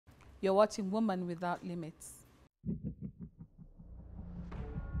You're watching Woman Without Limits.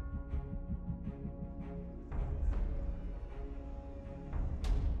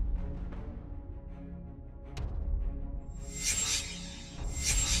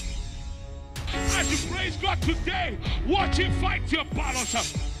 As you praise God today, watch Him fight your battles.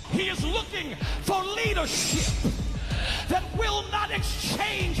 He is looking for leadership that will not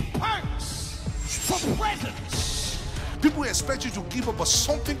exchange perks for presents. People expect you to give up, but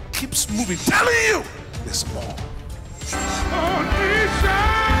something keeps moving. Telling you, there's more. Yes,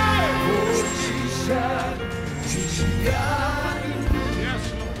 Lord.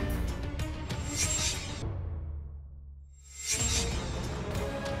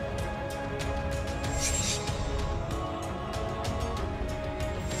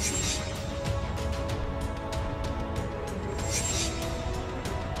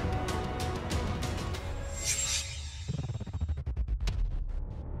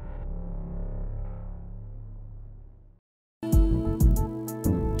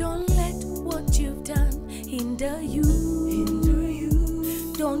 Don't let what you've done hinder you.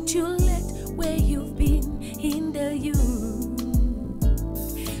 Don't you let where you've been hinder you.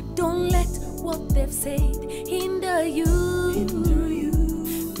 Don't let what they've said hinder you.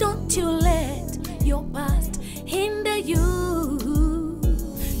 Don't you let your past hinder you.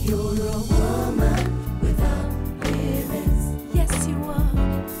 You're a woman without limits. Yes, you are.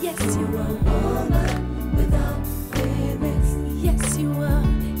 Yes, you are. Woman without limits. Yes, you are.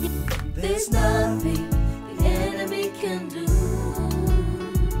 There's nothing the enemy can do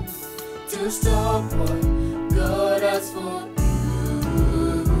to stop what God has for you.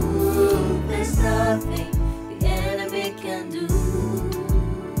 There's nothing the enemy can do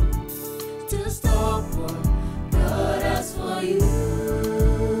to stop what God has for you.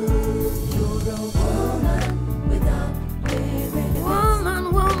 You're a woman without limits. Woman,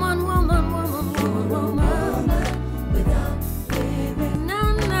 woman, woman, woman, woman, woman without limits.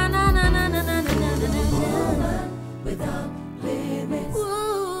 Na na na na na na na na na na. Woman without limits.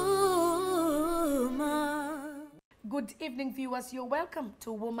 Woman. Good evening, viewers. You're welcome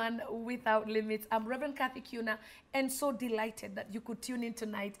to Woman Without Limits. I'm Reverend Kathy Kiuna, and so delighted that you could tune in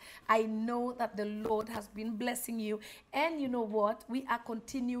tonight. I know that the Lord has been blessing you, and you know what? We are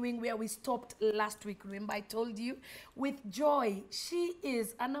continuing where we stopped last week. Remember, I told you with Joy. She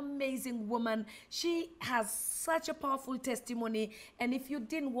is an amazing woman. She has such a powerful testimony, and if you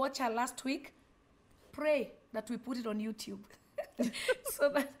didn't watch her last week, pray that we put it on YouTube so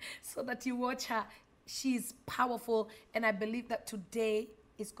that you watch her. She's powerful, and I believe that today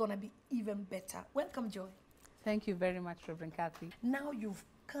is going to be even better. Welcome, Joy. Thank you very much, Reverend Kathy. Now you've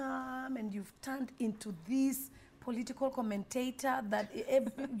come and you've turned into this political commentator that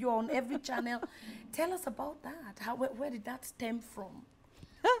you're on every channel. Tell us about that. Where did that stem from?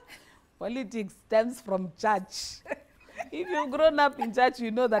 Politics stems from church. If you've grown up in church,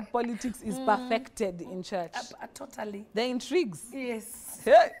 you know that politics is perfected in church. Totally. The intrigues. Yes.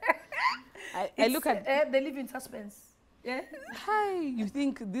 I look at... they live in suspense. Yeah. Hi, you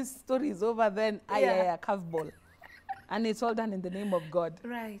think this story is over, then Yeah. curveball. And it's all done in the name of God.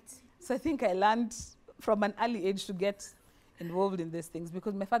 Right. So I think I learned from an early age to get involved in these things,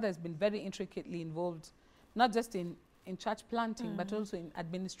 because my father has been very intricately involved, not just in church planting, but also in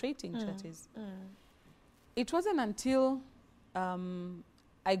administrating churches. It wasn't until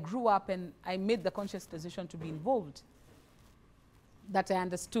I grew up and I made the conscious decision to be involved that I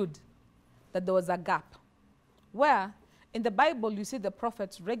understood that there was a gap, where in the Bible you see the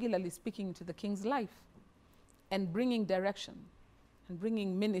prophets regularly speaking into the king's life and bringing direction and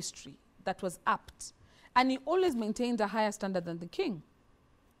bringing ministry that was apt. And he always maintained a higher standard than the king.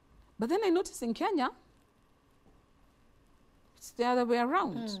 But then I noticed in Kenya, it's the other way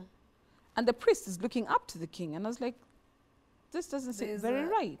around. And the priest is looking up to the king. And I was like, this doesn't seem very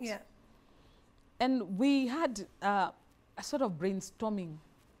right. Yeah. And we had a sort of brainstorming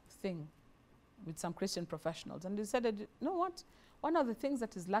thing with some Christian professionals. And they said, you know what? One of the things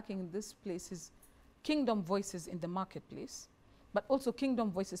that is lacking in this place is kingdom voices in the marketplace, but also kingdom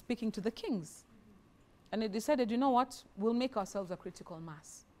voices speaking to the kings. And they decided, you know what? We'll make ourselves a critical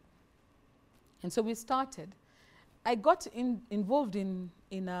mass. And so we started. I got involved in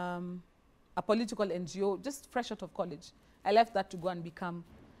a political NGO just fresh out of college. I left that to go and become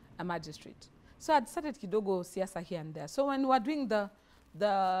a magistrate. So I'd started kidogo siasa here and there. So when we were doing the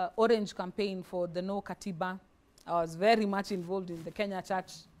Orange campaign for the No Katiba, I was very much involved in the Kenya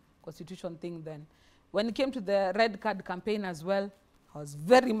Church Constitution thing then. When it came to the Red Card campaign as well, I was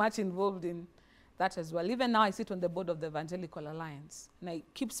very much involved in that as well. Even now I sit on the board of the Evangelical Alliance, and I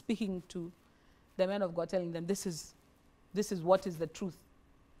keep speaking to the men of God, telling them this is what is the truth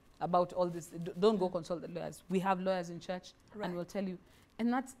about all this. Don't go consult the lawyers. We have lawyers in church, Right. and we'll tell you.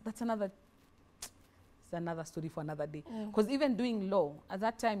 And that's another story for another day. Because even doing law, at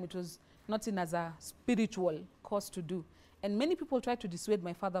that time, it was not seen as a spiritual course to do. And many people tried to dissuade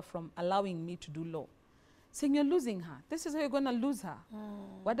my father from allowing me to do law, saying, you're losing her. This is how you're going to lose her.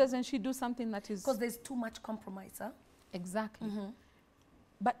 Why doesn't she do something that is... Because there's too much compromise, huh? Exactly.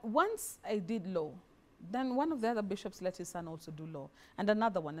 But once I did law, then one of the other bishops let his son also do law, and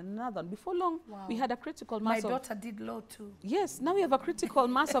another one, and another one. Before long, we had a critical mass My of... daughter did law too. Yes, now we have a critical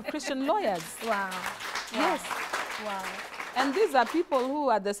mass of Christian lawyers. Wow. Yes. Wow. And these are people who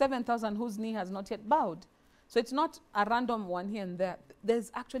are the 7,000 whose knee has not yet bowed. So it's not a random one here and there.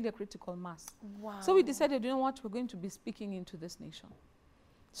 There's actually a critical mass. Wow. So we decided, you know what, we're going to be speaking into this nation.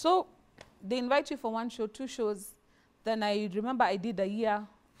 So they invite you for one show, 2 shows. Then I remember I did a year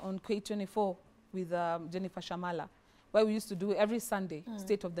on K24 with Jennifer Shamala, where we used to do every Sunday,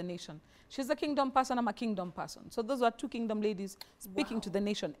 State of the Nation. She's a kingdom person, I'm a kingdom person. So those were 2 kingdom ladies speaking to the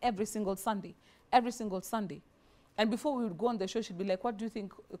nation every single Sunday. And before we would go on the show, she'd be like, what do you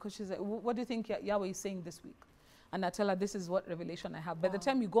think? Because she's like, what do you think Yahweh is saying this week? And I tell her, this is what revelation I have. By the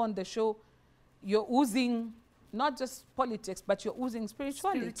time you go on the show, you're oozing not just politics, but you're oozing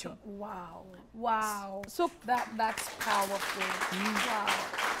spirituality. Wow. Wow. So that's powerful. Wow.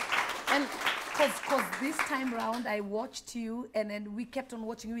 And because this time round, I watched you, and then we kept on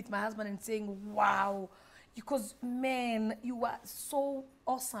watching you with my husband and saying, wow. Because, man, you were so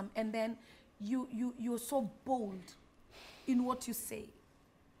awesome. And then you're so bold in what you say.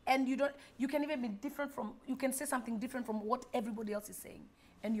 And you can even be different from, you can say something different from what everybody else is saying,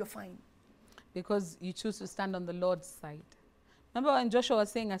 and you're fine. Because you choose to stand on the Lord's side. Remember when Joshua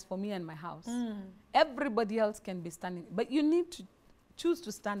was saying, as for me and my house, everybody else can be standing, but you need to choose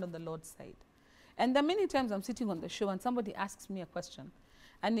to stand on the Lord's side. And there are many times I'm sitting on the show and somebody asks me a question,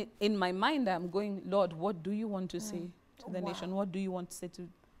 and in my mind I'm going, Lord, what do you want to say to the nation? What do you want to say to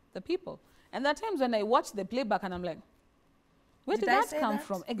the people? And there are times when I watch the playback and I'm like, where did that come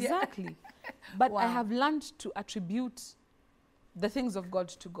from? Exactly. But I have learned to attribute the things of God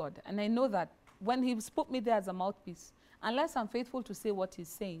to God. And I know that when He's put me there as a mouthpiece, unless I'm faithful to say what He's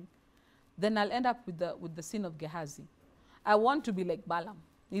saying, then I'll end up with the sin of Gehazi. I want to be like Balaam.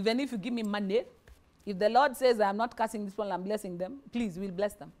 Even if you give me money, if the Lord says I'm not cursing this one, I'm blessing them, please, we'll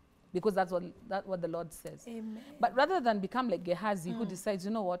bless them. Because that's what the Lord says. Amen. But rather than become like Gehazi, who decides,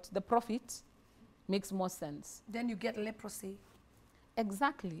 you know what, the prophet makes more sense. Then you get leprosy.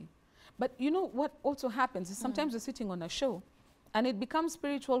 Exactly. But you know what also happens is sometimes you're sitting on a show and it becomes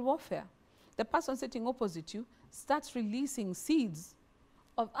spiritual warfare. The person sitting opposite you starts releasing seeds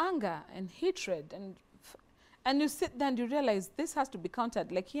of anger and hatred, and you sit there and you realize this has to be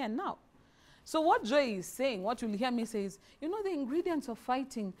countered like here and now. So what Joy is saying, what you'll hear me say is, you know, the ingredients of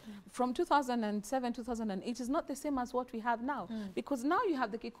fighting from 2007, 2008 is not the same as what we have now. Because now you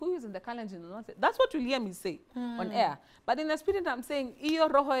have the Kikuyus and the Kalenjin in the north. That's what you'll hear me say on air. But in the spirit, I'm saying, iyo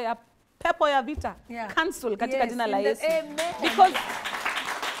roho ya pepo ya vita, cancel katika jina la Yesu. Because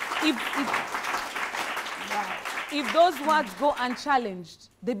if those words go unchallenged,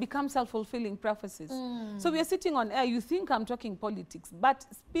 they become self-fulfilling prophecies. So we are sitting on air, you think I'm talking politics, but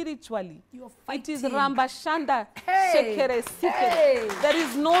spiritually, it is Ramba Shanda, Shekere, Sikere. There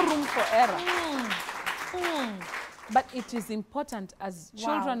is no room for error. But it is important as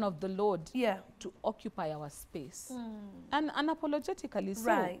children of the Lord to occupy our space. And unapologetically so.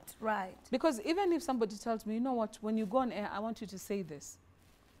 Right, right. Because even if somebody tells me, you know what, when you go on air, I want you to say this.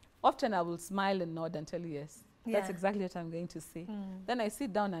 Often I will smile and nod and tell you yes. That's exactly what I'm going to say. Then I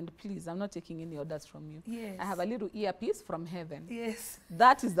sit down and please, I'm not taking any orders from you. Yes. I have a little earpiece from heaven. Yes.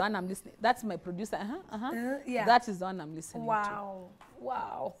 That is the one I'm listening. That's my producer. That is the one I'm listening to. Wow.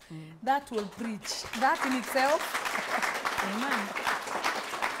 Wow. That will preach. That in itself. Amen.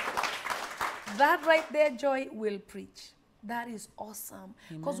 That right there, Joy, will preach. That is awesome.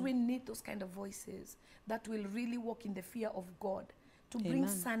 Because we need those kind of voices that will really walk in the fear of God to bring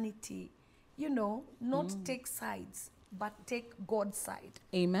sanity. You know, not take sides, but take God's side.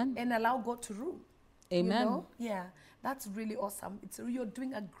 Amen. And allow God to rule. Amen. You know? Yeah, that's really awesome. You're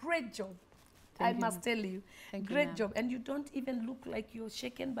doing a great job. I must tell you. Great job. And you don't even look like you're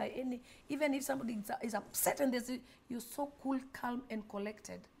shaken by any, even if somebody is upset and you're so cool, calm, and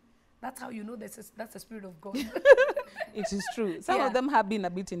collected. That's how you know that's the Spirit of God. It is true. Some of them have been a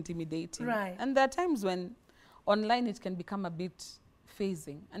bit intimidating. Right. And there are times when online it can become a bit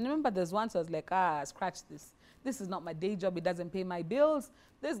phasing. And remember, there's once I was like, scratch this. This is not my day job. It doesn't pay my bills.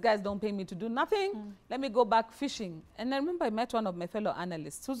 These guys don't pay me to do nothing. Let me go back fishing. And I remember I met one of my fellow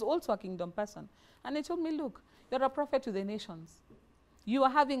analysts who's also a kingdom person. And he told me, look, you're a prophet to the nations. You are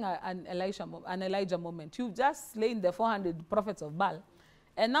having an Elijah moment. You've just slain the 400 prophets of Baal.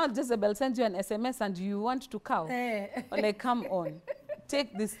 And now Jezebel sends you an SMS and you want to cow. Like, come on.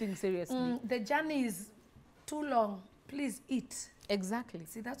 Take this thing seriously. The journey is too long. Please eat. Exactly.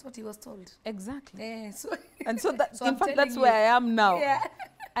 See, that's what he was told. Exactly. So And so, that, So in I'm fact, that's telling where I am now. Yeah.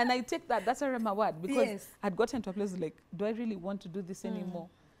 And I take that. That's a my word. Because Yes. I'd gotten to a place like, do I really want to do this anymore?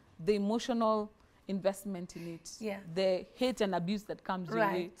 The emotional investment in it. Yeah. The hate and abuse that comes your way.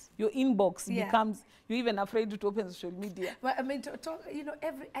 Right. Your inbox Yeah. becomes, you're even afraid to open social media. But I mean, to talk, you know,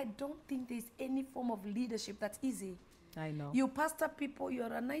 I don't think there's any form of leadership that's easy. I know. You pastor people,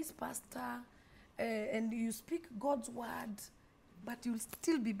 you're a nice pastor, and you speak God's word, but you'll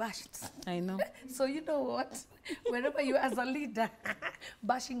still be bashed. I know. So you know what? Wherever you as a leader,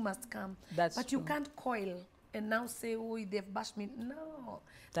 bashing must come. That's but you true. can't coil and now say, oh, they've bashed me. No.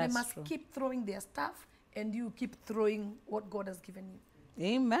 That's they must true. keep throwing their stuff, and you keep throwing what God has given you.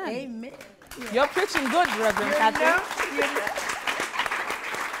 Amen. Amen. Yeah. You're preaching good, Reverend Kathy. You know?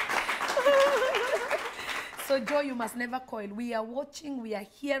 So, Joy, you must never coil. We are watching, we are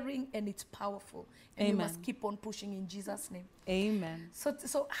hearing, and it's powerful. And you must Amen. keep on pushing in Jesus' name. Amen.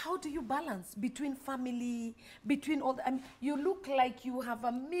 So how do you balance between family, between all the, I mean, you look like you have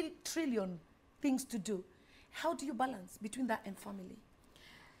a trillion things to do. How do you balance between that and family?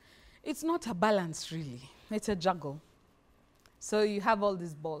 It's not a balance, really. It's a juggle. So you have all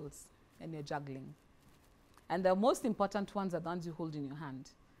these balls, and you're juggling. And the most important ones are the ones you hold in your hand.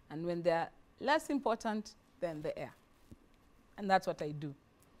 And when they're less important, then the air. And that's what I do.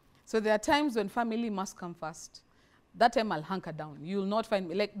 So there are times when family must come first. That time I'll hunker down. You'll not find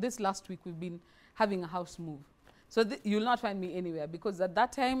me. Like this last week, we've been having a house move. So you'll not find me anywhere, because at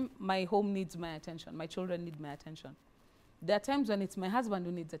that time, my home needs my attention. My children need my attention. There are times when it's my husband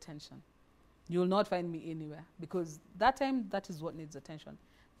who needs attention. You'll not find me anywhere, because that time, that is what needs attention.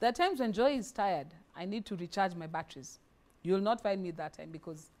 There are times when Joy is tired. I need to recharge my batteries. You'll not find me that time,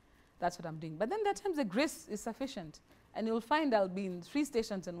 because that's what I'm doing. But then there are times the grace is sufficient. And you'll find I'll be in 3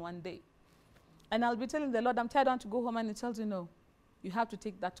 stations in one day. And I'll be telling the Lord, I'm tired, I want to go home. And he tells you, no, you have to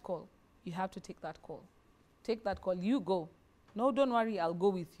take that call. You have to take that call. Take that call. You go. No, don't worry, I'll go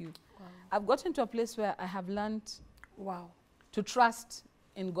with you. Wow. I've gotten to a place where I have learned to trust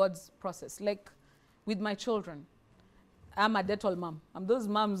in God's process. Like with my children, I'm a Dettol mom. I'm those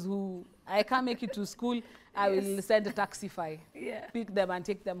moms who, I can't make it to school, I will send a taxify, pick them and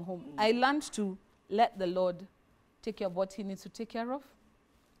take them home. I learned to let the Lord take care of what he needs to take care of,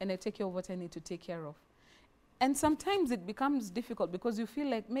 and I take care of what I need to take care of. And sometimes it becomes difficult because you feel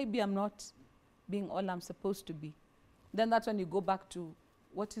like maybe I'm not being all I'm supposed to be. Then that's when you go back to,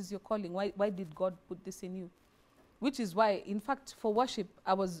 what is your calling? Why did God put this in you? Which is why, in fact, for worship,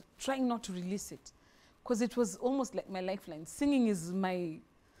 I was trying not to release it, because it was almost like my lifeline. Singing is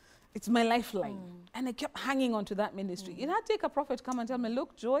it's my lifeline. And I kept hanging on to that ministry. It had to take a prophet come and tell me,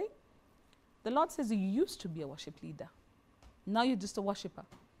 look, Joy, the Lord says you used to be a worship leader. Now you're just a worshiper.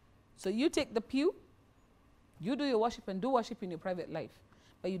 So you take the pew, you do your worship and do worship in your private life,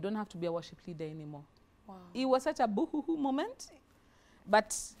 but you don't have to be a worship leader anymore. Wow. It was such a boo-hoo-hoo moment,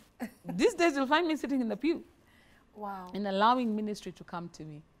 but these days you'll find me sitting in the pew. Wow. And allowing ministry to come to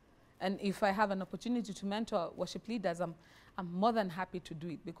me. And if I have an opportunity to mentor worship leaders, I'm more than happy to do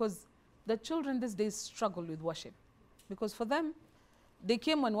it, because the children these days struggle with worship. Because for them, they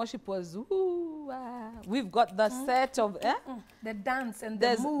came when worship was, ooh, we've got the set of, the dance and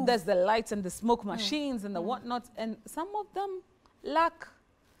the move. There's the lights and the smoke machines and the whatnot. And some of them lack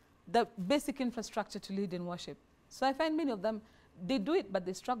the basic infrastructure to lead in worship. So I find many of them, they do it, but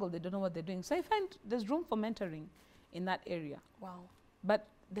they struggle. They don't know what they're doing. So I find there's room for mentoring in that area. Wow. But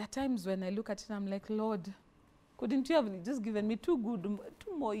there are times when I look at it and I'm like, Lord, couldn't you have just given me 2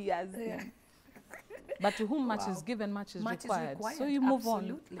 more years? Yeah. But to whom much is given, much is required. So you move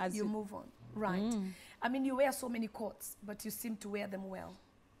on. As you move on. Right. I mean, you wear so many coats, but you seem to wear them well.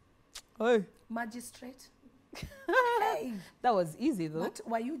 Hey. Magistrate. Hey. That was easy, though. But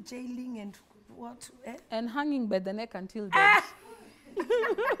were you jailing and what? And hanging by the neck until dead.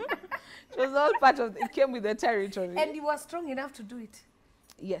 It was all part of, it came with the territory. And you were strong enough to do it.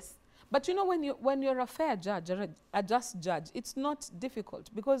 Yes. But you know, when you're a fair judge, a just judge, it's not difficult,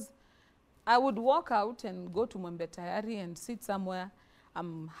 because I would walk out and go to Mwembe Tayari and sit somewhere.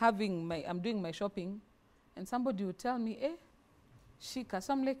 I'm doing my shopping, and somebody would tell me, shika.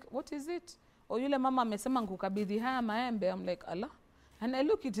 So I'm like, what is it? Or yule mama amesema nkukabidhi haya maembe. I'm like, Allah. And I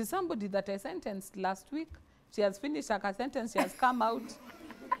look, it is somebody that I sentenced last week. She has finished her sentence, she has come out.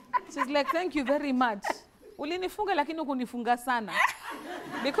 She's like, thank you very much. Ulinifunga lakini hukunifunga sana.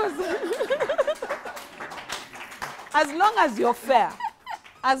 Because as long as you're fair,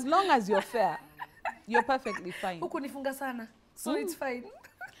 As long as you're fair, you're perfectly fine. Huku nifunga sana. So it's fine.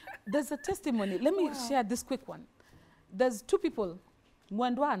 There's a testimony. Let me share this quick one. There's two people,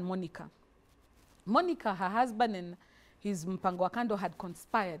 Mwendwa and Monica. Monica, her husband and his mpango wa kando had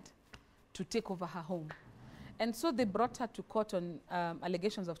conspired to take over her home. And so they brought her to court on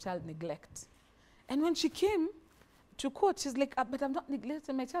allegations of child neglect. And when she came to court, she's like, but I'm not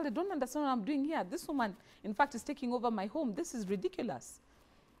neglecting my child. I don't understand what I'm doing here. This woman, in fact, is taking over my home. This is ridiculous.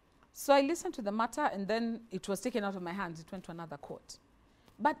 So I listened to the matter, and then it was taken out of my hands. It went to another court.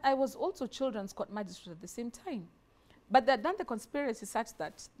 But I was also children's court magistrate at the same time. But they had done the conspiracy such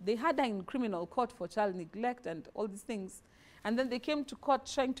that they had her in criminal court for child neglect and all these things. And then they came to court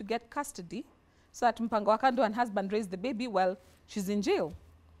trying to get custody so that mpango wa kando and husband raised the baby while she's in jail.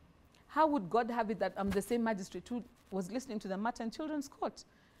 How would God have it that I'm the same magistrate who was listening to the matter in children's court?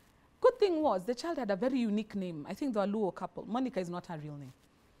 Good thing was the child had a very unique name. I think they were a Luo couple. Monica is not her real name.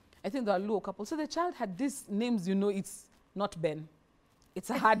 I think they were a Luo couple. So the child had these names, you know, it's not Ben. It's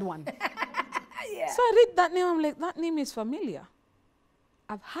a hard one. Yeah. So I read that name, I'm like, that name is familiar.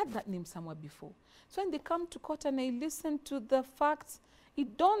 I've had that name somewhere before. So when they come to court and I listen to the facts,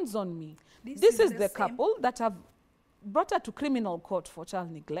 it dawns on me. This is the couple that have brought her to criminal court for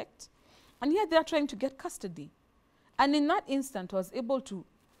child neglect, and yet they're trying to get custody. And in that instant, I was able to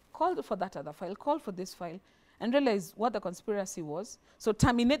call for that other file, call for this file, and realize what the conspiracy was. So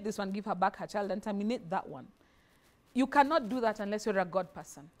terminate this one, give her back her child, and terminate that one. You cannot do that unless you're a God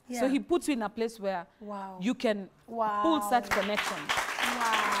person. Yeah. So he puts you in a place where you can pull such connections.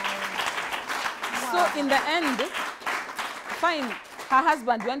 So in the end, fine, her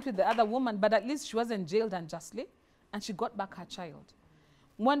husband went with the other woman, but at least she wasn't jailed unjustly, and she got back her child.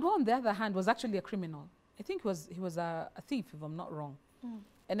 Mwendwa, on the other hand, was actually a criminal. I think he was a thief, if I'm not wrong.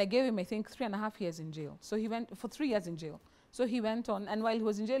 And I gave him, I think, 3.5 years in jail. So he went for 3 years in jail. So he went on, and while he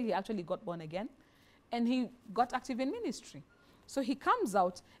was in jail, he actually got born again. And he got active in ministry. So he comes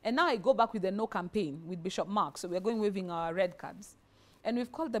out, and now I go back with the No campaign with Bishop Mark. So we're going waving our red cards. And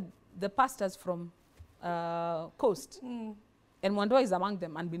we've called the pastors from Coast. And Mwendwa is among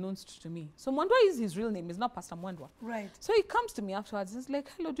them, unbeknownst to me. So Mwendwa is his real name. He's not Pastor Mwendwa. Right. So he comes to me afterwards. He's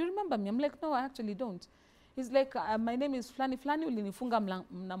like, hello, do you remember me? I'm like, no, I actually don't. He's like, my name is Flani. Flani ulinifunga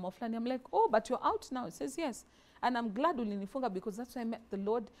mnamo Flani. I'm like, oh, but you're out now. He says, yes. And I'm glad ulinifunga because that's why I met the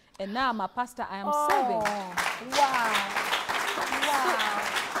Lord. And now I'm a pastor. I am serving. Wow.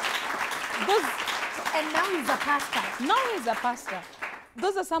 And now he's a pastor. Now he's a pastor.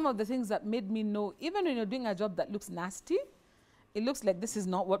 Those are some of the things that made me know, even when you're doing a job that looks nasty, it looks like this is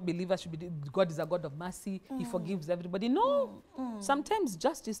not what believers should be doing. God is a God of mercy. He forgives everybody. No. Sometimes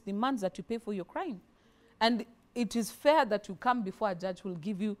justice demands that you pay for your crime. And it is fair that you come before a judge who will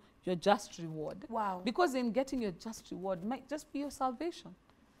give you your just reward. Wow. Because in getting your just reward might just be your salvation.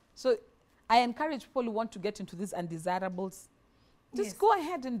 So I encourage people who want to get into these undesirables, just go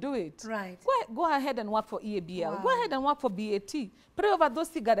ahead and do it. Right. Go ahead and work for EABL. Wow. Go ahead and work for BAT. Pray over those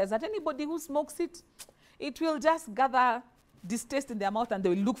cigarettes that anybody who smokes it, it will just gather distaste in their mouth and they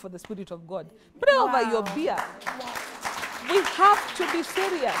will look for the Spirit of God. Pray over your beer. We have to be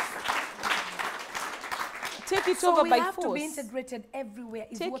serious. Take it over by force. So we have to be integrated everywhere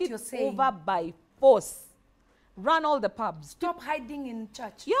is what you're saying. Take it over by force. Run all the pubs. Stop hiding in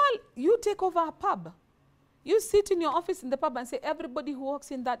church. Yeah, you take over a pub. You sit in your office in the pub and say, everybody who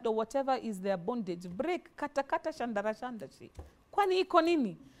walks in that door, whatever is their bondage, break, kata kata shandara shandashi. Kwani iko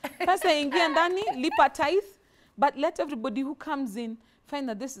nini? Pesa ingia ndani, lipa tithe, but let everybody who comes in find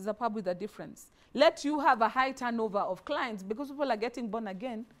that this is a pub with a difference. Let you have a high turnover of clients because people are getting born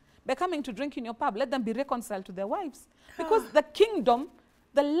again. By coming to drink in your pub, let them be reconciled to their wives. Because the kingdom,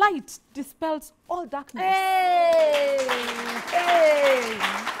 the light dispels all darkness. Hey! Hey!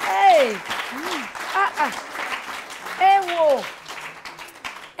 Hey! Hey, whoa!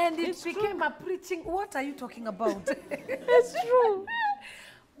 And it became a preaching. What are you talking about? It's true.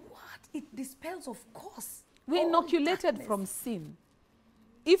 What? It dispels, of course. We're inoculated from sin.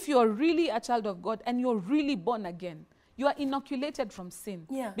 If you're really a child of God and you're really born again, you are inoculated from sin.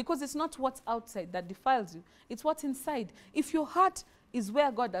 Yeah. Because it's not what's outside that defiles you. It's what's inside. If your heart is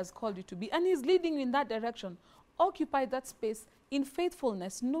where God has called you to be and He's leading you in that direction, occupy that space in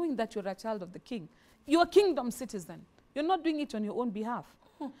faithfulness, knowing that you're a child of the King. You're a kingdom citizen. You're not doing it on your own behalf.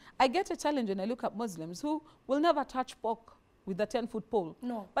 I get a challenge when I look at Muslims who will never touch pork with a 10-foot pole.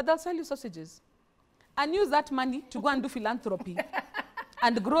 No. But they'll sell you sausages and use that money to go and do philanthropy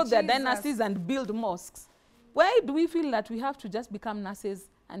and grow their dynasties and build mosques. Why do we feel that we have to just become nurses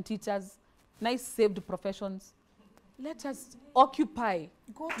and teachers, nice saved professions? Let us occupy.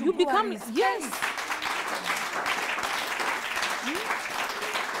 Go to you become, yes.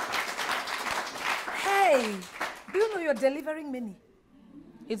 Hey, do you know you're delivering many?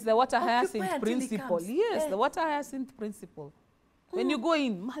 It's the water Occupy hyacinth until he principle. comes. Yes, Yeah. the water hyacinth principle. When you go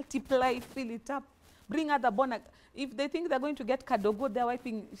in, multiply, fill it up, bring other bonnet. If they think they're going to get kadogo, they're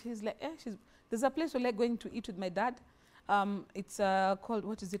wiping. She's like, there's a place we're like going to eat with my dad. It's called,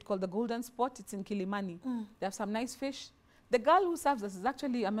 what is it called? The Golden Spot. It's in Kilimani. They have some nice fish. The girl who serves us is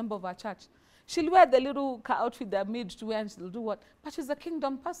actually a member of our church. She'll wear the little outfit they're made to wear and she'll do what? But she's a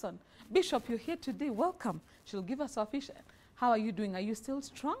kingdom person. Bishop, you're here today. Welcome. She'll give us our fish. How are you doing? Are you still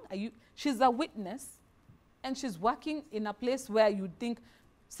strong? She's a witness and she's working in a place where you'd think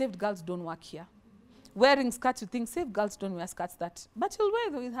saved girls don't work here. Wearing skirts, you think saved girls don't wear skirts that. But she'll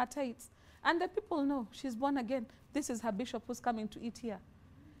wear them with her tights. And the people know she's born again. This is her bishop who's coming to eat here.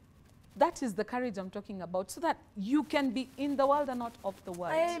 That is the courage I'm talking about, so that you can be in the world and not of the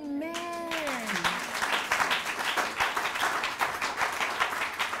world. Amen.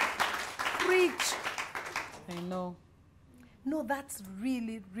 Preach. I know. No, that's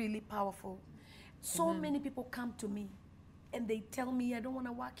really, really powerful. So many people come to me and they tell me, I don't want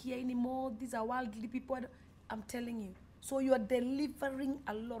to work here anymore. These are worldly people. I'm telling you. So you are delivering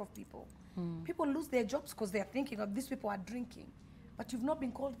a lot of people. People lose their jobs because they are thinking of these people are drinking. But you've not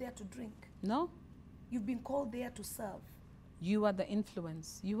been called there to drink. No. You've been called there to serve. You are the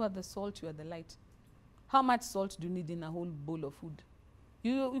influence. You are the salt. You are the light. How much salt do you need in a whole bowl of food?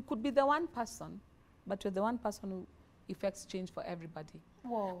 You could be the one person, but you're the one person who effects change for everybody.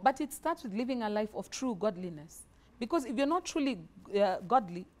 Whoa. But it starts with living a life of true godliness. Because if you're not truly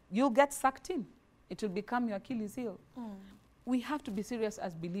godly, you'll get sucked in. It will become your Achilles heel. We have to be serious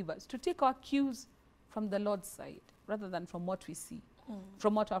as believers to take our cues from the Lord's side rather than from what we see,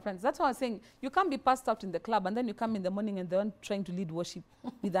 from what our friends. That's why I was saying, you can't be passed out in the club and then you come in the morning and they're trying to lead worship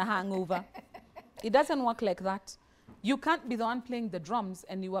with a hangover. It doesn't work like that. You can't be the one playing the drums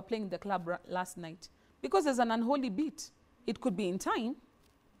and you were playing the club last night because there's an unholy beat. It could be in time,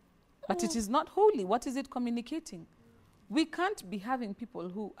 but it is not holy. What is it communicating? We can't be having people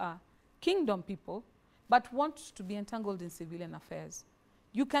who are kingdom people but want to be entangled in civilian affairs.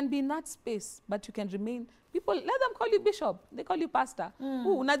 You can be in that space, but you can remain. People, let them call you bishop. They call you pastor.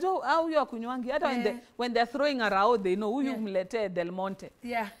 Unajua au huyo akunywangi. Hata when they're throwing a rao, they know who you mlete Del Monte.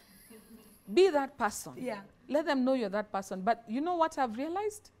 Yeah. Be that person. Yeah. Let them know you're that person. But you know what I've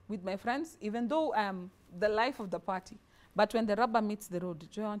realized with my friends? Even though I am the life of the party, but when the rubber meets the road,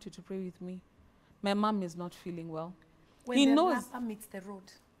 Joy, I want you to pray with me. My mom is not feeling well. When he knows rubber meets the road,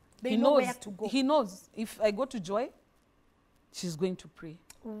 they know where to go. He knows if I go to Joy, she's going to pray.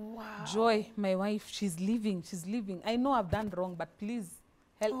 Wow. Joy, my wife, she's leaving. She's leaving. I know I've done wrong, but please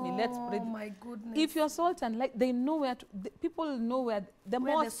help me. Let's pray. Oh my goodness. If you're salt and light, they know where to, people know where the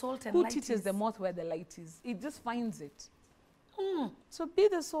moth, who teaches the moth where the light is. It just finds it. So be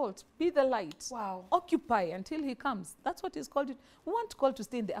the salt, be the light. Wow. Occupy until he comes. That's what he's called it. We weren't called to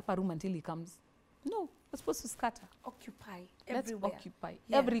stay in the upper room until he comes. No, we're supposed to scatter. Occupy everywhere. Let's occupy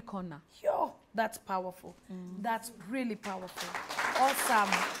every corner. Yo, that's powerful. That's really powerful. Awesome.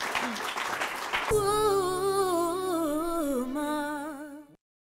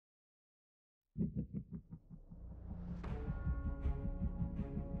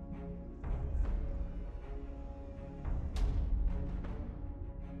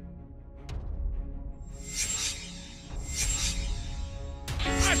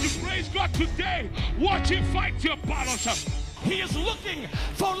 As you praise God today, watch him fight your battles. He is looking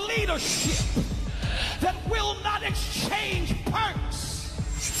for leadership that will not exchange perks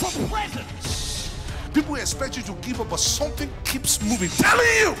for presents. People expect you to give up, but something keeps moving. Telling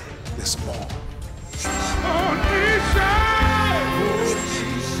you, there's more. Yes,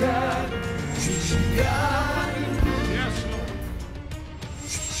 Lord.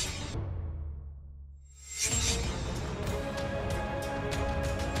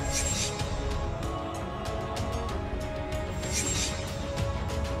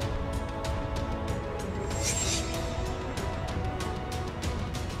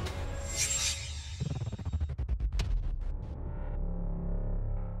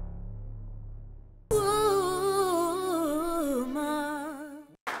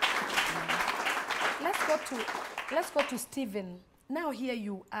 Let's go to Stephen. Now here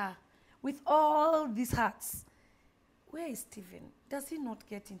you are with all these hats. Where is Stephen? Does he not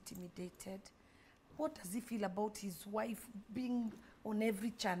get intimidated? What does he feel about his wife being on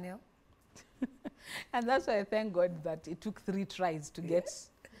every channel? And that's why I thank God that it took 3 tries to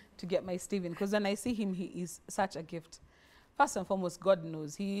get my Stephen. Because when I see him, he is such a gift. First and foremost, God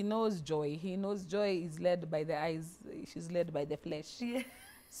knows. He knows joy. He knows joy is led by the eyes. She's led by the flesh. Yeah.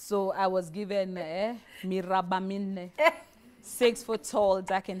 So I was given mirabamine. 6 foot tall,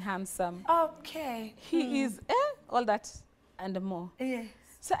 dark and handsome. Okay. He is all that and more. Yes.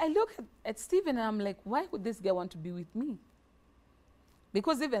 So I look at Stephen and I'm like, why would this guy want to be with me?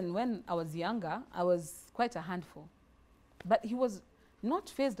 Because even when I was younger, I was quite a handful. But he was not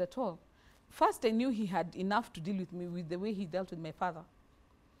fazed at all. First, I knew he had enough to deal with me with the way he dealt with my father.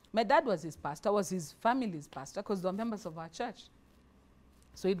 My dad was his pastor, was his family's pastor, because they were members of our church.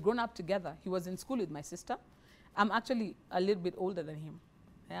 So he'd grown up together. He was in school with my sister. I'm actually a little bit older than him.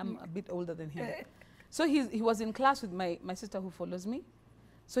 I am a bit older than him. So he was in class with my sister who follows me.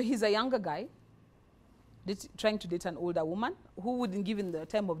 So he's a younger guy, trying to date an older woman who wouldn't give him the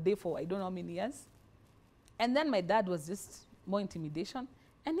time of day for I don't know how many years. And then my dad was just more intimidation,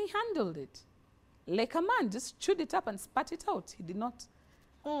 and he handled it. Like a man, just chewed it up and spat it out. He did not.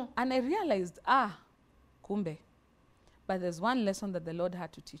 And I realized, kumbe. But there's one lesson that the Lord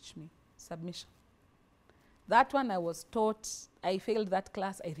had to teach me, submission. That one I was taught. I failed that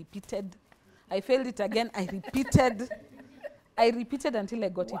class, I repeated. I failed it again, I repeated. I repeated until I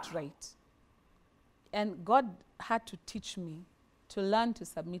got it right. And God had to teach me to learn to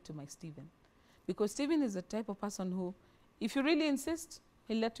submit to my Stephen. Because Stephen is the type of person who, if you really insist,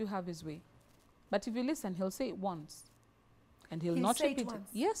 he'll let you have his way. But if you listen, he'll say it once. And he'll not repeat it.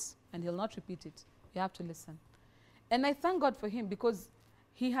 Yes, and he'll not repeat it. You have to listen. And I thank God for him because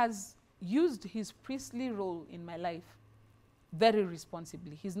he has used his priestly role in my life very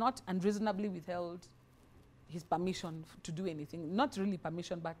responsibly. He's not unreasonably withheld his permission to do anything. Not really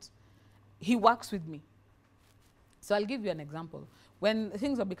permission, but he works with me. So I'll give you an example. When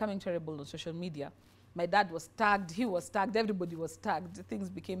things were becoming terrible on social media, my dad was tagged, he was tagged, everybody was tagged, things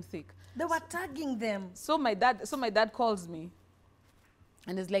became thick. They were tagging them. So my dad calls me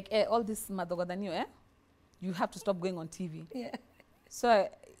and is like, all this madogodanyo, you have to stop going on TV. Yeah. So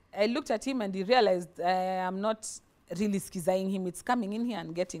I looked at him and he realized I'm not really schizaing him. It's coming in here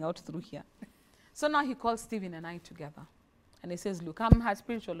and getting out through here. So now he calls Stephen and I together. And he says, look, I'm her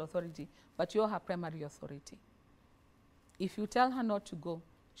spiritual authority, but you're her primary authority. If you tell her not to go,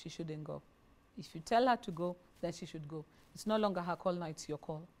 she shouldn't go. If you tell her to go, then she should go. It's no longer her call now, it's your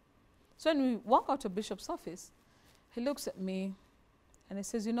call. So when we walk out of Bishop's office, he looks at me and he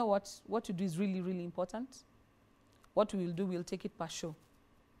says, you know what you do is really, really important. What we will do, we'll take it per show.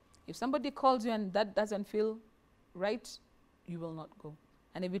 If somebody calls you and that doesn't feel right, you will not go.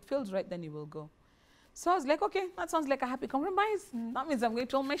 And if it feels right, then you will go. So I was like, okay, that sounds like a happy compromise. That means I'm going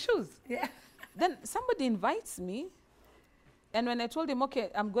to hold my shoes. Yeah. Then somebody invites me. And when I told him, okay,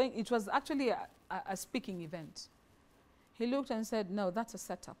 I'm going, it was actually a speaking event. He looked and said, no, that's a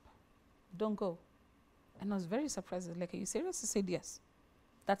setup. Don't go. And I was very surprised. I was like, are you serious? He said, yes.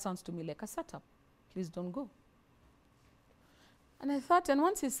 That sounds to me like a setup. Please don't go. And I thought, and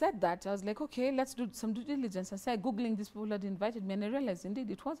once he said that, I was like, okay, let's do some due diligence. I started Googling these people that invited me, and I realized, indeed,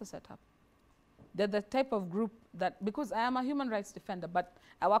 it was a setup. They're the type of group that, because I am a human rights defender, but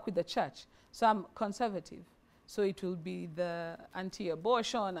I work with the church, so I'm conservative. So it will be the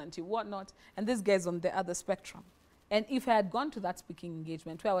anti-abortion, anti-whatnot, and this guy's on the other spectrum. And if I had gone to that speaking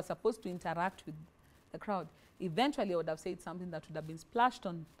engagement where I was supposed to interact with the crowd, eventually I would have said something that would have been splashed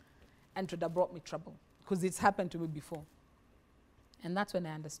on and would have brought me trouble, because it's happened to me before. And that's when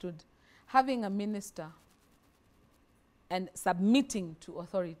I understood having a minister and submitting to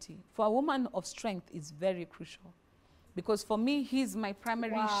authority for a woman of strength is very crucial. Because for me, he's my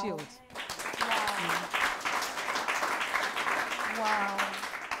primary shield. Wow.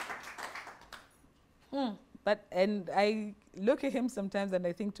 But, and I look at him sometimes and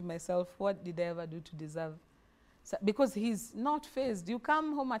I think to myself, what did I ever do to deserve? So, because he's not fazed. You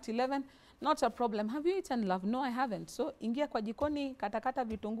come home at 11, not a problem. Have you eaten, love? No, I haven't. So, ingia kwa jikoni, katakata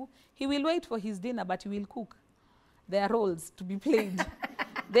vitungu. He will wait for his dinner, but he will cook. There are roles to be played.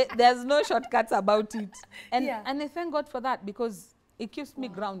 There's no shortcuts about it. And, and I thank God for that, because it keeps me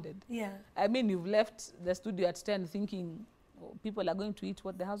grounded. Yeah. I mean, you've left the studio at 10 thinking people are going to eat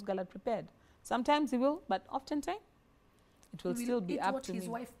what the house girl had prepared. Sometimes he will, but oftentimes it will still be up to me. His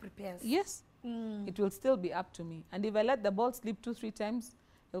wife prepares. Yes. It will still be up to me. And if I let the ball slip 2-3 times,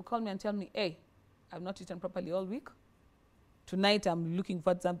 he'll call me and tell me, hey, I've not eaten properly all week. Tonight I'm looking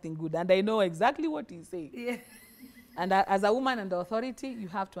for something good. And I know exactly what he's saying. Yeah. And as a woman and the authority, you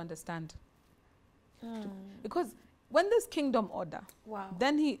have to understand. Because when there's kingdom order,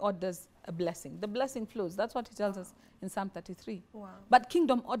 then he orders a blessing. The blessing flows. That's what he tells us in Psalm 33. But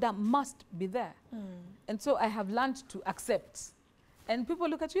kingdom order must be there. And so I have learned to accept. And people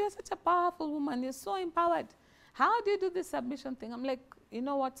look at you, you're such a powerful woman, you're so empowered. How do you do this submission thing? I'm like, you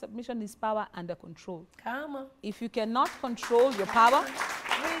know what? Submission is power under control. Come on. If you cannot control your power,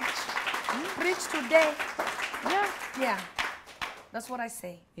 Preach today. yeah. Yeah. That's what I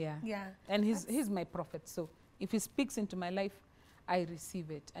say. Yeah. Yeah. And he's my prophet. So if he speaks into my life, I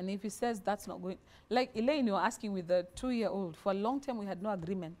receive it. And if he says that's not going, like Elaine, you were asking with the 2-year-old, for a long time we had no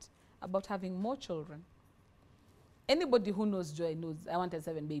agreement about having more children. Anybody who knows Joy knows I wanted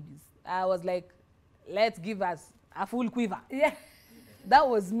 7 babies. I was like, let's give us a full quiver. Yeah. That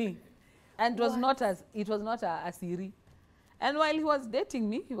was me. And it was not a Siri. And while he was dating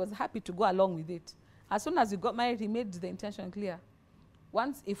me, he was happy to go along with it. As soon as we got married, he made the intention clear.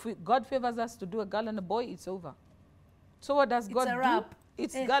 Once, if God favors us to do a girl and a boy, it's over. So what does God do?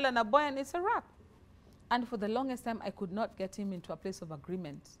 It's a girl and a boy, and it's a wrap. And for the longest time, I could not get him into a place of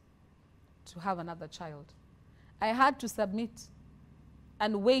agreement to have another child. I had to submit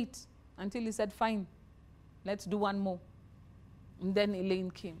and wait until he said, fine, let's do one more. And then Elaine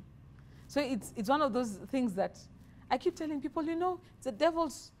came. So it's one of those things that I keep telling people, you know, the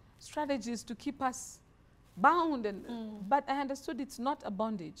devil's strategy is to keep us bound. But I understood it's not a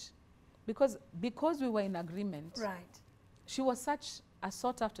bondage. Because we were in agreement. Right. She was such a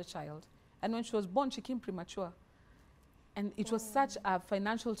sought-after child. And when she was born, she came premature. And it was such a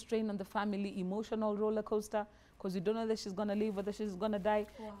financial strain on the family, emotional roller coaster, because you don't know whether she's going to live, whether she's going to die.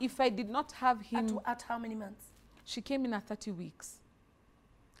 Wow. If I did not have him... At how many months? She came in at 30 weeks.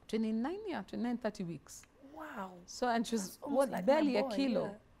 29, 30 weeks. Wow. So, and she was like barely my a boy, kilo. yeah.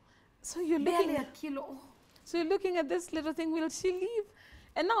 So you're Barely looking... a kilo. Oh. So you're looking at this little thing, will she leave?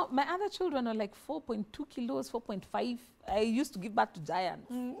 And now my other children are like 4.2 kilos, 4.5. I used to give birth to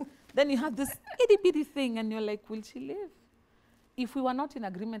giants. Then you have this itty bitty thing and you're like, will she live? If we were not in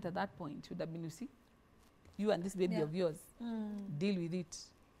agreement at that point, it would have been, you see, you and this baby of yours, deal with it.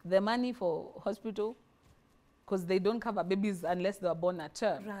 The money for hospital, because they don't cover babies unless they are born at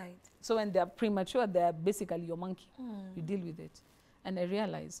term. Right. So when they're premature, they're basically your monkey. You deal with it. And I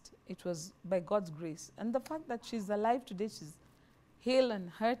realized it was by God's grace. And the fact that she's alive today, she's hale and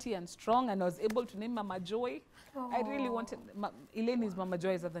hearty and strong, and I was able to name Mama Joy. I really wanted, Elaine is Mama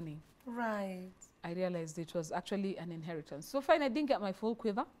Joy's other name. Right. I realized it was actually an inheritance. So fine, I didn't get my full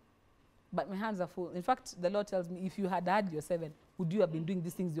quiver, but my hands are full. In fact, the Lord tells me, if you had had your 7, would you have been doing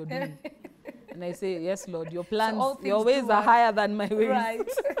these things you're doing? And I say, yes, Lord, your plans, your ways are higher than my ways. Right.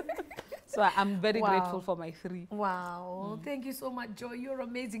 So I'm very grateful for my 3. Wow. Thank you so much, Joy. You're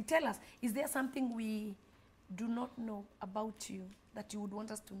amazing. Tell us, is there something we do not know about you that you would want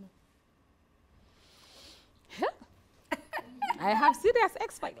us to know? I have serious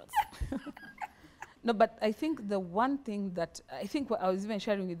X-Files. No, but I think the one thing that, I think what I was even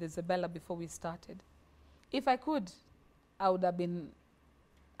sharing with Isabella before we started, if I could, I would have been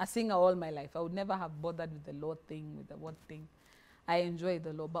a singer all my life. I would never have bothered with the law thing, with the what thing. I enjoy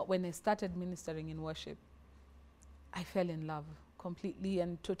the law. But when I started ministering in worship, I fell in love completely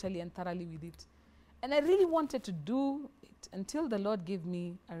and totally and thoroughly with it. And I really wanted to do it until the Lord gave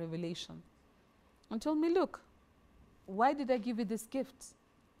me a revelation and told me, look, why did I give you this gift?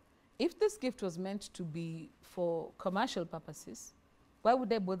 If this gift was meant to be for commercial purposes, why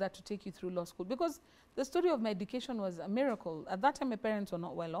would I bother to take you through law school? Because the story of my education was a miracle. At that time, my parents were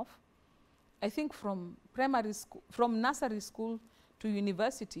not well off. I think from primary school, from nursery school to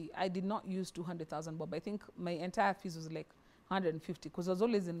university, I did not use 200,000 bob. I think my entire fees was like 150, because I was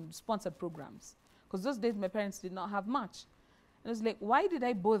always in sponsored programs. Because those days, my parents did not have much. And I was like, why did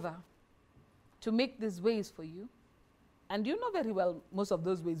I bother to make these ways for you? And you know very well, most of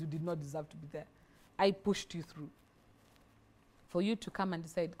those ways you did not deserve to be there. I pushed you through for you to come and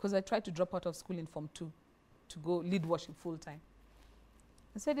decide, because I tried to drop out of school in Form 2 to go lead worship full time.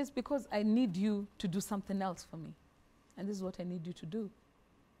 I said, it's because I need you to do something else for me. And this is what I need you to do.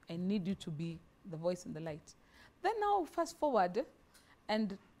 I need you to be the voice in the light. Then now, fast forward,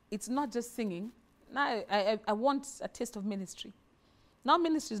 and it's not just singing. Now I want a taste of ministry. Now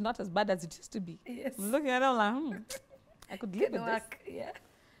ministry is not as bad as it used to be. Yes. I'm looking at it like, I could live with this. Yeah.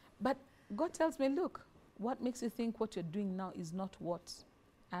 But God tells me, look, what makes you think what you're doing now is not what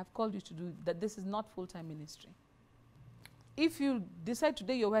I have called you to do, that this is not full-time ministry. If you decide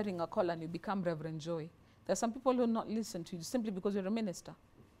today you're wearing a collar and you become Reverend Joy, there are some people who will not listen to you simply because you're a minister.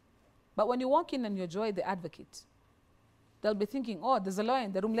 But when you walk in and you're Joy, the advocate, they'll be thinking, oh, there's a lawyer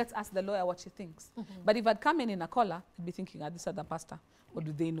in the room, let's ask the lawyer what she thinks. But if I'd come in a collar, they'd be thinking, this other pastor, what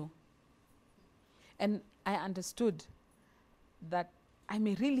do they know? And I understood that I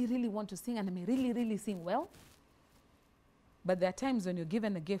may really, really want to sing, and I may really, really sing well. But there are times when you're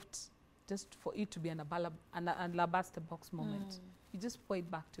given a gift just for it to be an alabaster box moment. You just pour it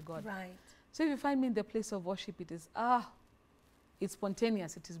back to God. Right. So if you find me in the place of worship, it is, it's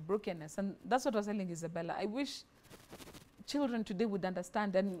spontaneous, it is brokenness. And that's what I was telling Isabella. I wish children today would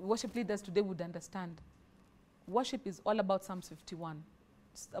understand, and worship leaders today would understand, worship is all about Psalms 51.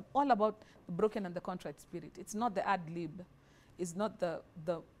 It's all about the broken and the contrite spirit. It's not the ad lib. It's not the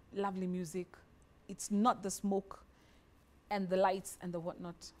lovely music. It's not the smoke and the lights and the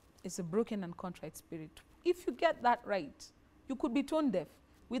whatnot. It's a broken and contrite spirit. If you get that right, you could be tone deaf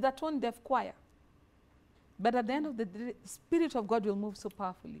with a tone deaf choir. But at the end of the day, the Spirit of God will move so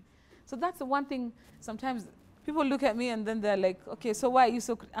powerfully. So that's the one thing. Sometimes people look at me and then they're like, okay, so why are you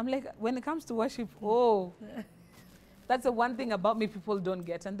so... I'm like, when it comes to worship, oh, that's the one thing about me people don't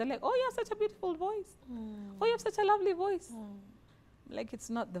get. And they're like, oh, you have such a beautiful voice. Oh, you have such a lovely voice. Like, it's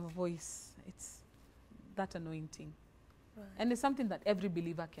not the voice. It's that anointing. Right. And it's something that every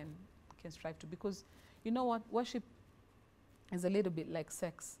believer can strive to. Because, you know what? Worship is a little bit like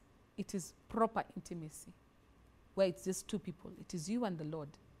sex. It is proper intimacy, where it's just two people. It is you and the Lord.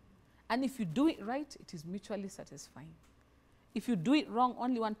 And if you do it right, it is mutually satisfying. If you do it wrong,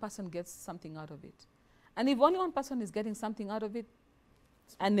 only one person gets something out of it. And if only one person is getting something out of it,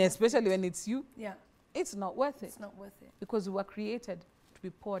 and especially when it's you, Yeah. it's not worth it. It's not worth it. Because we were created to be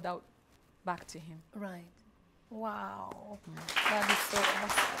poured out back to Him. Right. Wow. That is so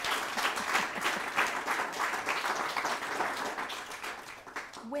awesome.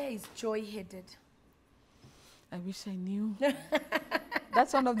 Where is joy headed? I wish I knew.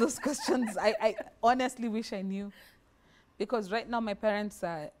 That's one of those questions I honestly wish I knew. Because right now my parents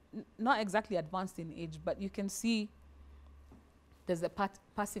are not exactly advanced in age, but you can see there's a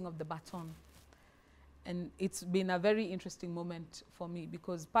passing of the baton. And it's been a very interesting moment for me,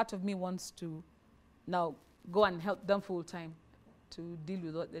 because part of me wants to now go and help them full time to deal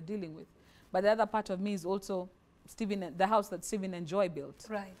with what they're dealing with. But the other part of me is also the house that Stephen and Joy built.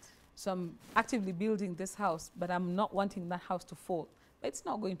 Right. So I'm actively building this house, but I'm not wanting that house to fall. But it's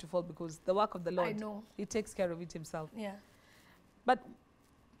not going to fall, because the work of the Lord, I know. He takes care of it Himself. Yeah. But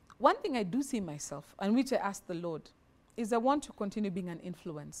one thing I do see myself, and which I ask the Lord, is I want to continue being an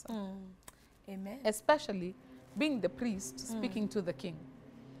influencer. Amen. Especially being the priest speaking to the king.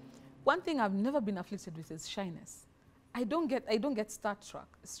 One thing I've never been afflicted with is shyness. I don't get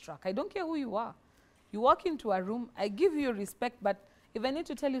struck. I don't care who you are. You walk into a room, I give you respect, but if I need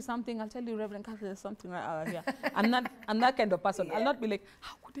to tell you something, I'll tell you, Reverend Kathy, there's something here. I'm that kind of person. Yeah. I'll not be like,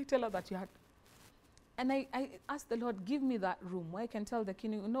 how could I tell her that you had? And I asked the Lord, give me that room where I can tell the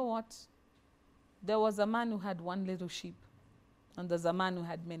king, you know what? There was a man who had one little sheep, and there's a man who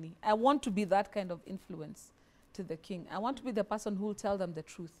had many. I want to be that kind of influence to the king. I want to be the person who will tell them the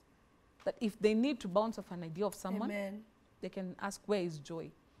truth. That if they need to bounce off an idea of someone, Amen. They can ask, where is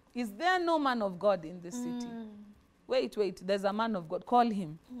Joy? Is there no man of God in this city? Wait, there's a man of God. Call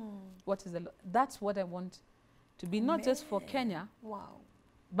him. What is the That's what I want to be, not just for Kenya, Wow.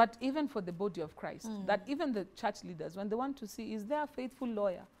 but even for the body of Christ. That even the church leaders, when they want to see, is there a faithful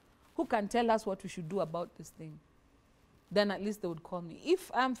lawyer who can tell us what we should do about this thing? Then at least they would call me.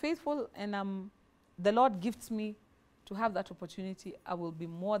 If I'm faithful and the Lord gifts me to have that opportunity, I will be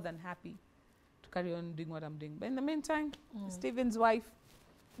more than happy to carry on doing what I'm doing. But in the meantime, Stephen's wife,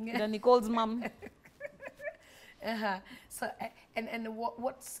 then Nicole's mom. So, and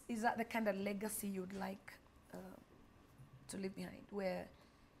is that the kind of legacy you'd like to leave behind, where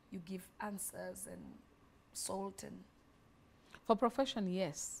you give answers and salt and... For profession,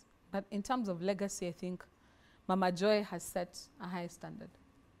 yes. But in terms of legacy, I think Mama Joy has set a high standard.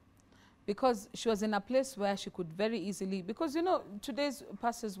 Because she was in a place where she could very easily, because you know, today's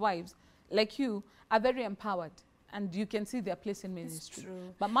pastors' wives, like you, are very empowered. And you can see their place in ministry. It's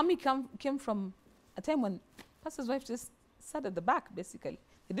true. But Mommy came from a time when pastors' wives just sat at the back, basically.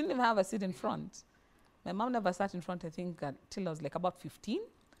 They didn't even have a seat in front. My mom never sat in front, I think, till I was like about 15,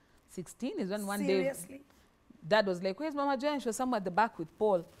 16 is when one day Dad was like, where's Mama Joy? And she was somewhere at the back with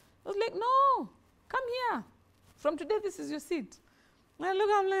Paul. I was like, no, come here. From today, this is your seat. And I look,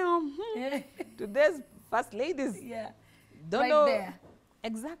 I'm like, today's first ladies. Yeah. Don't right know. there.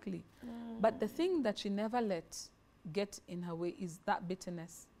 Exactly. But the thing that she never let get in her way is that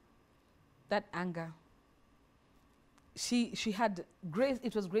bitterness, that anger. She had grace.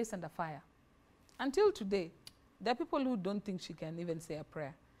 It was grace under fire. Until today, there are people who don't think she can even say a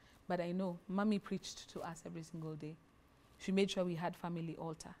prayer. But I know Mommy preached to us every single day. She made sure we had family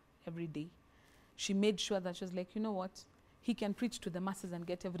altar every day. She made sure that she was like, you know what? He can preach to the masses and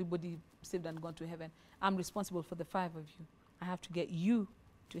get everybody saved and gone to heaven. I'm responsible for the 5 of you. I have to get you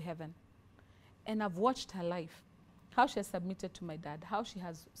to heaven. And I've watched her life, how she has submitted to my dad, how she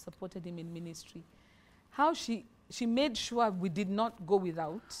has supported him in ministry, how she made sure we did not go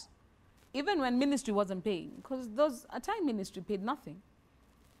without, even when ministry wasn't paying, because a time ministry paid nothing.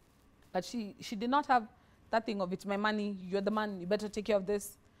 But she did not have that thing of, it's my money, you're the man, you better take care of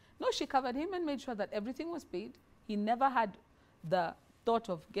this. No, she covered him and made sure that everything was paid. He never had the thought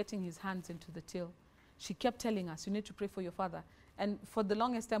of getting his hands into the till. She kept telling us, you need to pray for your father. And for the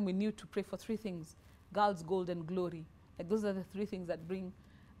longest time, we knew to pray for 3 things: girls, gold, and glory. Like those are the 3 things that bring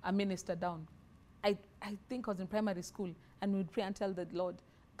a minister down. I think I was in primary school, and we would pray and tell the Lord,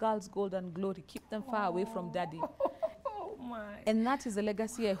 girls, gold, and glory, keep them far away from daddy. Oh my. And that is a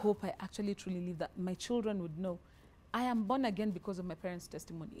legacy I hope I actually truly leave, that my children would know. I am born again because of my parents'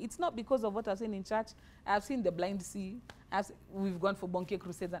 testimony. It's not because of what I've seen in church. I've seen the blind see. We've gone for Bonke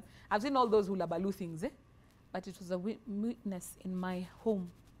Crusade. I've seen all those hulabaloo things. But it was a witness in my home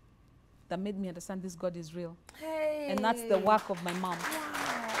that made me understand this God is real. Hey. And that's the work of my mom.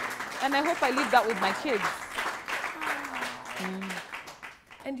 Wow. And I hope I leave that with my kids.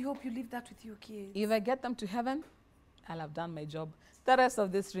 And you hope you leave that with your kids. If I get them to heaven, I'll have done my job. The rest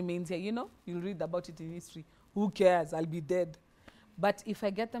of this remains here. You know, you'll read about it in history. Who cares? I'll be dead. But if I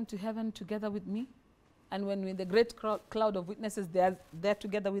get them to heaven together with me, and when we're in the great cloud of witnesses, they're there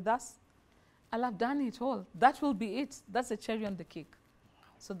together with us, I'll have done it all. That will be it. That's a cherry on the cake.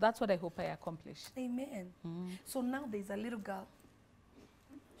 So that's what I hope I accomplish. Amen. So now there's a little girl.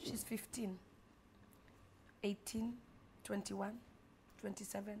 She's 15, 18, 21,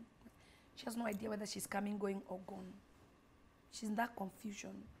 27. She has no idea whether she's coming, going, or gone. She's in that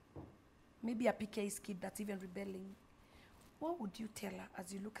confusion. Maybe a PK's kid that's even rebelling. What would you tell her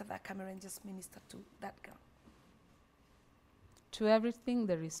as you look at that camera and just minister to that girl? To everything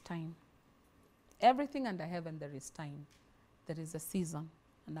there is time. Everything under heaven there is time. There is a season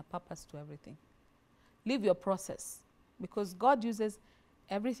and a purpose to everything. Live your process, because God uses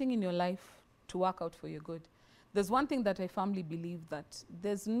everything in your life to work out for your good. There's one thing that I firmly believe, that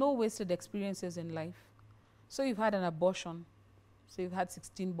there's no wasted experiences in life. So you've had an abortion. So you've had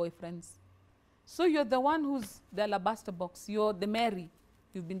 16 boyfriends. So you're the one who's the alabaster box. You're the Mary.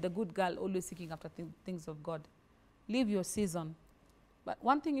 You've been the good girl, always seeking after things of God. Live your season. But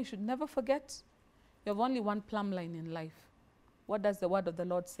one thing you should never forget, you have only one plumb line in life. What does the word of the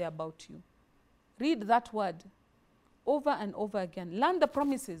Lord say about you? Read that word over and over again. Learn the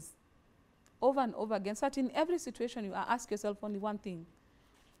promises over and over again. So that in every situation you ask yourself only one thing: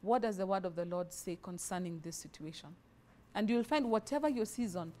 what does the word of the Lord say concerning this situation? And you'll find whatever your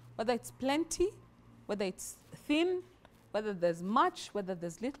season, whether it's plenty, whether it's thin, whether there's much, whether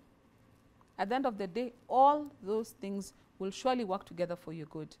there's little, at the end of the day, all those things will surely work together for your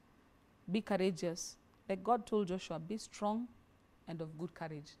good. Be courageous. Like God told Joshua, be strong and of good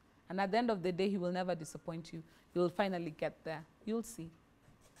courage. And at the end of the day, he will never disappoint you. You'll finally get there. You'll see.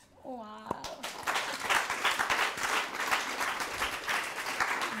 Wow.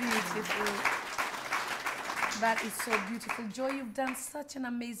 Beautiful. That is so beautiful. Joy, you've done such an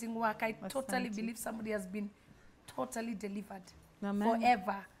amazing work. I totally believe somebody has been totally delivered. Amen.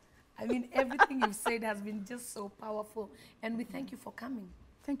 Forever. I mean, everything you've said has been just so powerful. And we thank you for coming.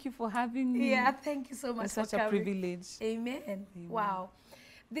 Thank you for having me. Yeah, thank you so much It's for such a coming. privilege. Amen. Amen. Wow.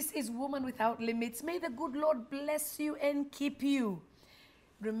 This is Woman Without Limits. May the good Lord bless you and keep you.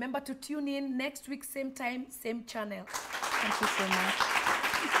 Remember to tune in next week, same time, same channel. Thank you so much.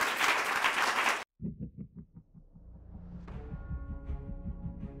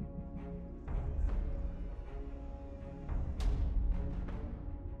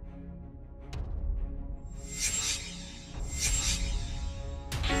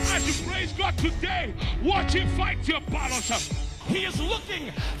 As you praise God today, watch him fight your battles. He is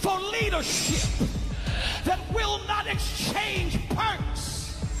looking for leadership that will not exchange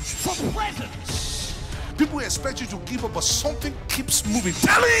perks for presents. People expect you to give up, but something keeps moving.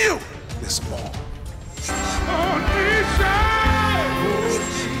 Telling you, there's more.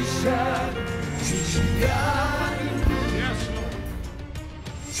 Yes, Lord.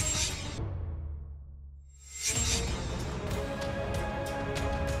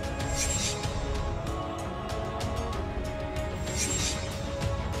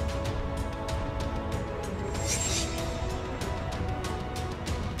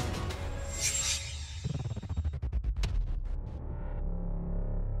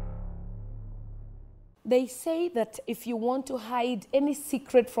 They say that if you want to hide any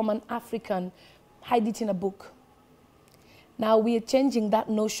secret from an African, hide it in a book. Now we are changing that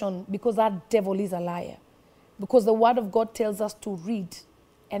notion, because that devil is a liar. Because the word of God tells us to read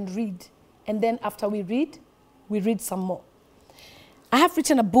and read. And then after we read some more. I have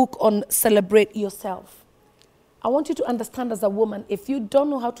written a book on celebrate yourself. I want you to understand, as a woman, if you don't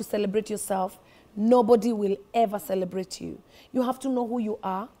know how to celebrate yourself, nobody will ever celebrate you. You have to know who you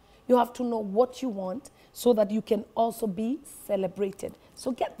are. You have to know what you want, so that you can also be celebrated.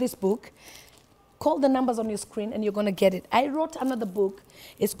 So get this book. Call the numbers on your screen and you're going to get it. I wrote another book.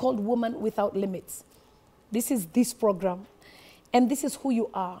 It's called Woman Without Limits. This is this program. And this is who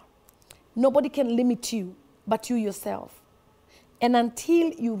you are. Nobody can limit you but you yourself. And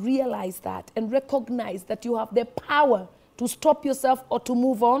until you realize that and recognize that you have the power to stop yourself or to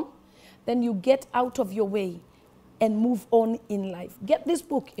move on, then you get out of your way and move on in life. Get this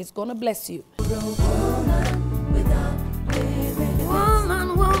book. It's going to bless you.